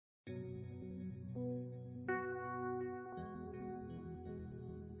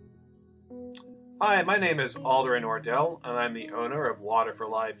Hi, my name is Alderin Ordell, and I'm the owner of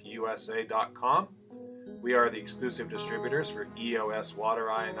WaterForLifeUSA.com. We are the exclusive distributors for EOS water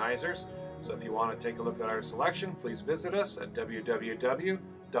ionizers, so if you want to take a look at our selection, please visit us at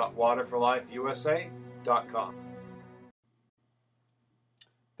www.waterforlifeusa.com.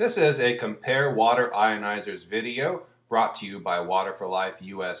 This is a Compare Water Ionizers video brought to you by Water for Life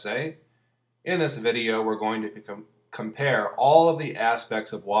USA. In this video, we're going to compare all of the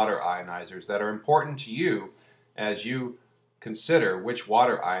aspects of water ionizers that are important to you as you consider which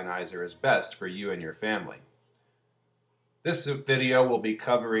water ionizer is best for you and your family. This video will be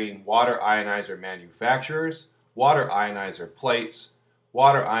covering water ionizer manufacturers, water ionizer plates,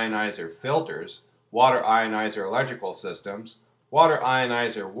 water ionizer filters, water ionizer electrical systems, water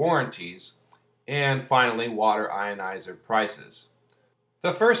ionizer warranties, and finally water ionizer prices.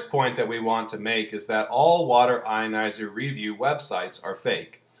 The first point that we want to make is that all water ionizer review websites are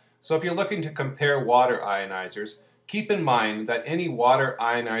fake. So if you're looking to compare water ionizers, keep in mind that any water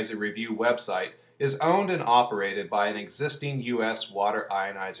ionizer review website is owned and operated by an existing U.S. water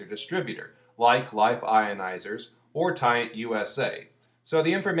ionizer distributor, like Life Ionizers or Tient USA. So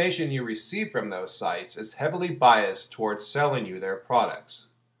the information you receive from those sites is heavily biased towards selling you their products.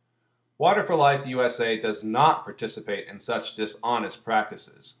 Water for Life USA does not participate in such dishonest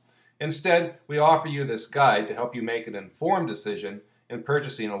practices. Instead, we offer you this guide to help you make an informed decision in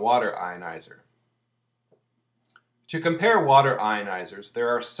purchasing a water ionizer. To compare water ionizers, there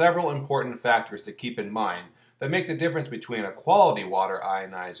are several important factors to keep in mind that make the difference between a quality water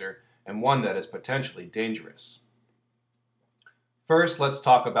ionizer and one that is potentially dangerous. First, let's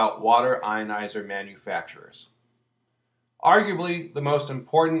talk about water ionizer manufacturers. Arguably, the most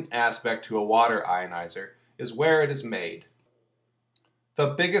important aspect to a water ionizer is where it is made. The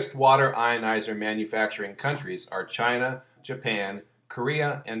biggest water ionizer manufacturing countries are China, Japan,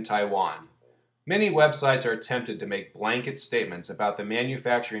 Korea, and Taiwan. Many websites are tempted to make blanket statements about the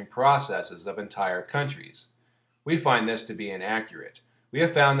manufacturing processes of entire countries. We find this to be inaccurate. We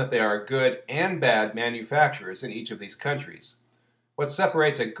have found that there are good and bad manufacturers in each of these countries. What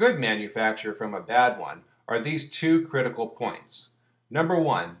separates a good manufacturer from a bad one are these two critical points. Number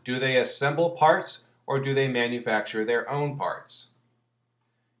one, do they assemble parts or do they manufacture their own parts?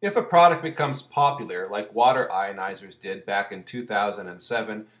 If a product becomes popular, like water ionizers did back in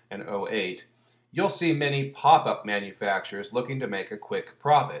 2007 and 2008, you'll see many pop-up manufacturers looking to make a quick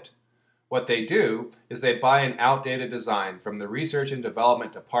profit. What they do is they buy an outdated design from the research and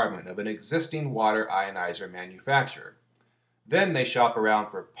development department of an existing water ionizer manufacturer. Then they shop around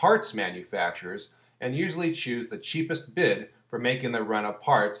for parts manufacturers and usually choose the cheapest bid for making the run of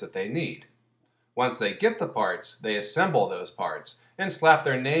parts that they need. Once they get the parts, they assemble those parts and slap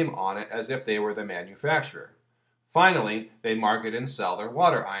their name on it as if they were the manufacturer. Finally, they market and sell their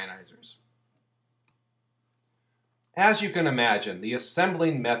water ionizers. As you can imagine, the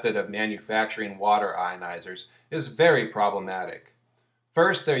assembling method of manufacturing water ionizers is very problematic.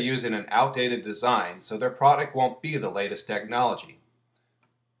 First, they're using an outdated design, so their product won't be the latest technology.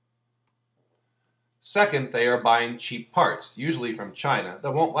 Second, they are buying cheap parts, usually from China,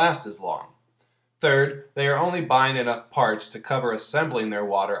 that won't last as long. Third, they are only buying enough parts to cover assembling their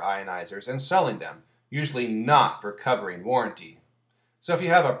water ionizers and selling them, usually not for covering warranty. So if you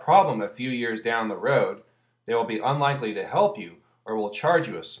have a problem a few years down the road, they will be unlikely to help you or will charge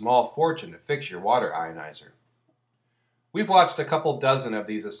you a small fortune to fix your water ionizer. We've watched a couple dozen of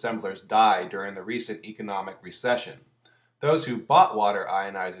these assemblers die during the recent economic recession. Those who bought water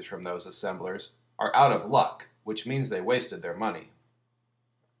ionizers from those assemblers are out of luck, which means they wasted their money.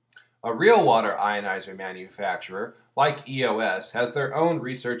 A real water ionizer manufacturer, like EOS, has their own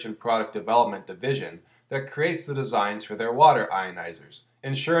research and product development division that creates the designs for their water ionizers,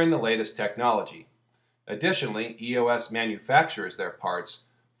 ensuring the latest technology. Additionally, EOS manufactures their parts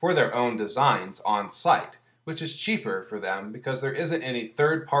for their own designs on site, which is cheaper for them because there isn't any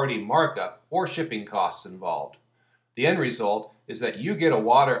third-party markup or shipping costs involved. The end result is that you get a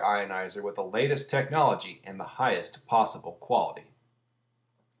water ionizer with the latest technology and the highest possible quality.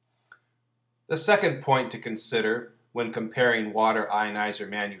 The second point to consider when comparing water ionizer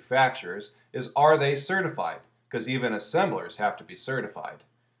manufacturers is, are they certified? Because even assemblers have to be certified.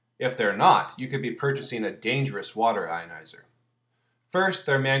 If they're not, you could be purchasing a dangerous water ionizer. First,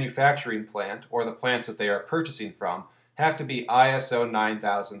 their manufacturing plant, or the plants that they are purchasing from, have to be ISO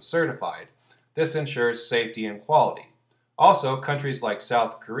 9000 certified. This ensures safety and quality. Also, countries like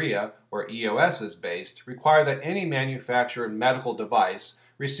South Korea, where EOS is based, require that any manufactured medical device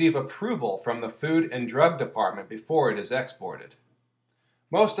receive approval from the Food and Drug Department before it is exported.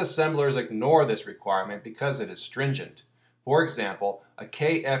 Most assemblers ignore this requirement because it is stringent. For example, a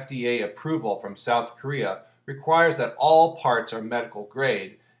KFDA approval from South Korea requires that all parts are medical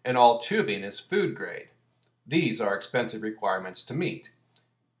grade and all tubing is food grade. These are expensive requirements to meet.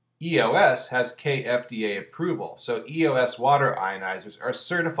 EOS has KFDA approval, so EOS water ionizers are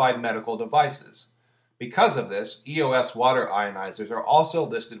certified medical devices. Because of this, EOS water ionizers are also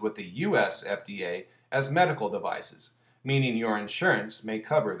listed with the US FDA as medical devices, meaning your insurance may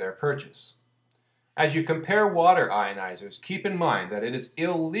cover their purchase. As you compare water ionizers, keep in mind that it is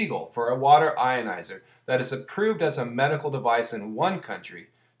illegal for a water ionizer that is approved as a medical device in one country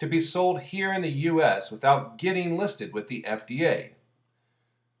to be sold here in the US without getting listed with the FDA.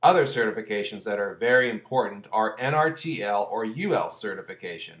 Other certifications that are very important are NRTL or UL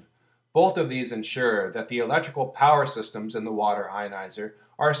certification. Both of these ensure that the electrical power systems in the water ionizer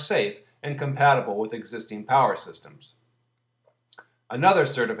are safe and compatible with existing power systems. Another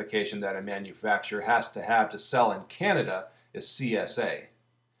certification that a manufacturer has to have to sell in Canada is CSA.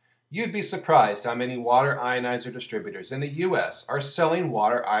 You'd be surprised how many water ionizer distributors in the US are selling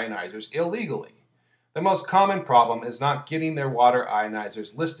water ionizers illegally. The most common problem is not getting their water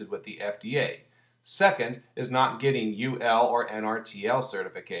ionizers listed with the FDA. Second is not getting UL or NRTL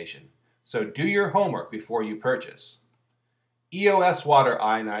certification. So do your homework before you purchase. EOS water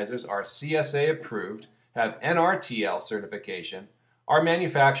ionizers are CSA approved, have NRTL certification, are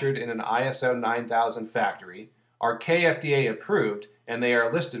manufactured in an ISO 9000 factory, are KFDA approved, and they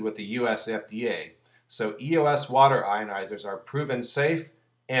are listed with the US FDA. So EOS water ionizers are proven safe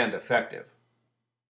and effective.